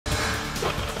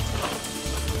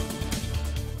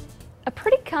A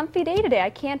pretty comfy day today. I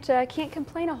can't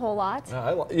complain a whole lot.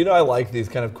 I like these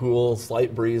kind of cool,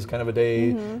 slight breeze kind of a day.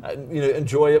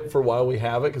 Enjoy it for while we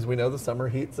have it, because we know the summer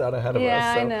heat's out ahead of us.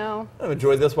 Yeah, So I know.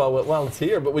 enjoy this while it's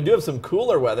here. But we do have some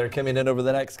cooler weather coming in over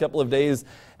the next couple of days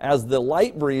as the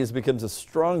light breeze becomes a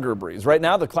stronger breeze. Right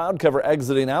now, the cloud cover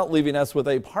exiting out, leaving us with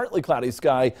a partly cloudy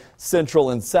sky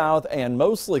central and south, and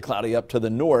mostly cloudy up to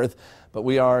the north. But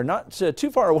we are not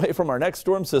too far away from our next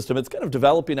storm system. It's kind of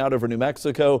developing out over New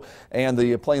Mexico and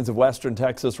the plains of western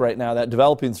Texas right now. That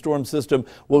developing storm system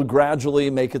will gradually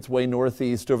make its way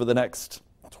northeast over the next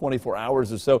 24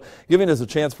 hours or so, giving us a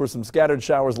chance for some scattered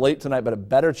showers late tonight, but a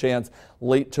better chance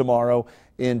late tomorrow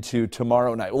into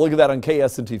tomorrow night. We'll look at that on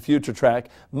KSNT Future Track.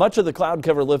 Much of the cloud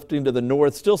cover lifting to the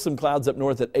north, still some clouds up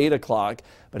north at 8 o'clock,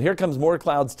 but here comes more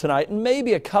clouds tonight and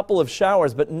maybe a couple of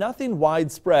showers, but nothing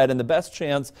widespread, and the best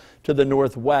chance to the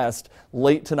northwest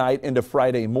late tonight into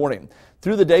Friday morning.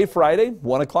 Through the day Friday,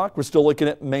 1 o'clock, we're still looking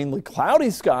at mainly cloudy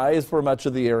skies for much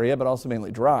of the area, but also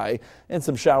mainly dry, and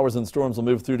some showers and storms will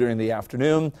move through during the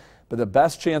afternoon. But the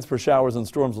best chance for showers and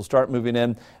storms will start moving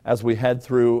in as we head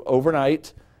through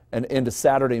overnight and into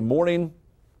Saturday morning.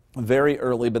 Very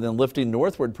early, but then lifting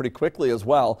northward pretty quickly as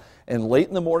well. And late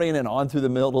in the morning and on through the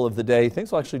middle of the day,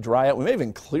 things will actually dry out. We may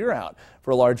even clear out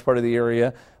for a large part of the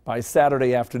area by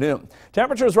Saturday afternoon.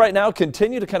 Temperatures right now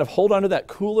continue to kind of hold on to that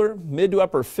cooler mid to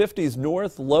upper 50s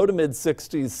north, low to mid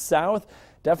 60s south.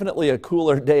 Definitely a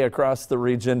cooler day across the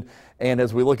region. And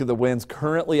as we look at the winds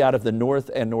currently out of the north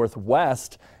and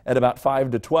northwest at about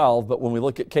 5 to 12. But when we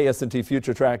look at KSNT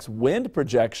Future Track's wind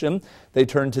projection, they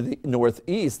turn to the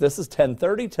northeast. This is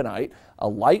 10:30 tonight, a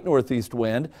light northeast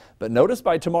wind. But notice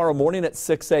by tomorrow morning at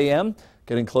 6 a.m.,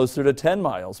 getting closer to 10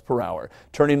 miles per hour,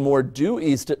 turning more due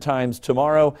east at times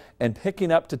tomorrow and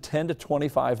picking up to 10 to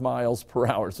 25 miles per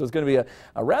hour. So it's going to be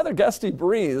a rather gusty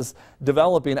breeze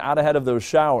developing out ahead of those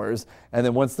showers. And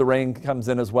then once the rain comes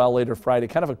in as well later Friday,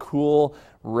 kind of a cool,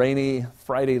 rainy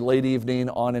Friday late evening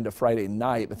on into Friday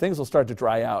night. But things will start to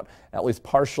dry out, at least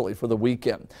partially, for the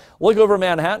weekend. Look over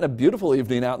Manhattan, a beautiful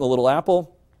evening out in the Little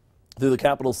Apple. Through the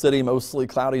capital city, mostly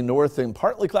cloudy north and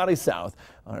partly cloudy south.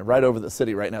 Right over the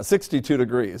city right now, 62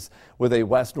 degrees with a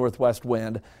west-northwest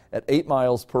wind at 8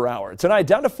 miles per hour. Tonight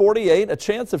down to 48, a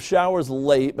chance of showers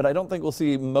late, but I don't think we'll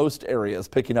see most areas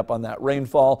picking up on that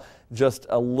rainfall. Just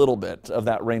a little bit of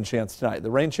that rain chance tonight.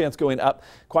 The rain chance going up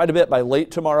quite a bit by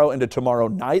late tomorrow into tomorrow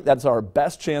night. That's our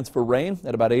best chance for rain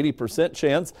at about 80%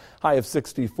 chance, high of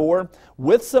 64.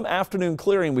 With some afternoon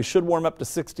clearing, we should warm up to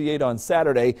 68 on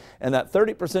Saturday, and that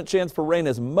 30% chance for rain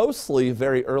is mostly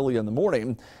very early in the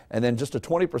morning, and then just a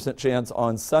 20% chance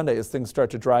on Sunday as things start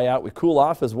to dry out. We cool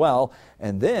off as well,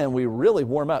 and then we really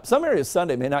warm up. Some areas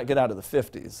Sunday may not get out of the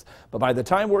 50s, but by the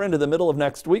time we're into the middle of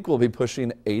next week, we'll be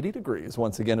pushing 80 degrees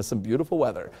once again as some beautiful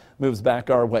weather moves back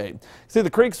our way. See the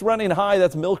creeks running high.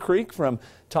 That's Mill Creek from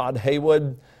Todd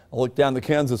Haywood. A look down the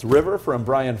Kansas River from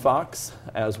Brian Fox,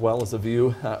 as well as a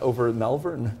view over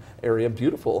Melbourne area.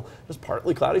 Beautiful, just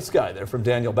partly cloudy sky there from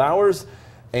Daniel Bowers,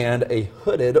 and a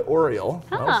hooded oriole.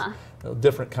 A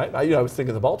different kind. I was thinking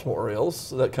of the Baltimore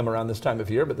Orioles that come around this time of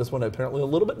year, but this one apparently a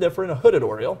little bit different. A hooded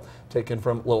oriole taken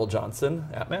from Lowell Johnson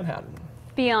at Manhattan.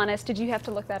 Be honest, did you have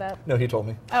to look that up? No, he told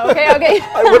me. Oh, okay.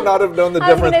 I would not have known the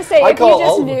difference. I was going to say, if you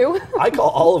just knew. I call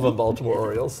all of them Baltimore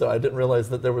Orioles, so I didn't realize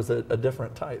that there was a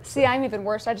different type. See, I'm even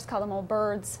worse. I just call them all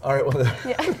birds. All right, well,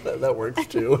 that works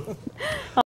too.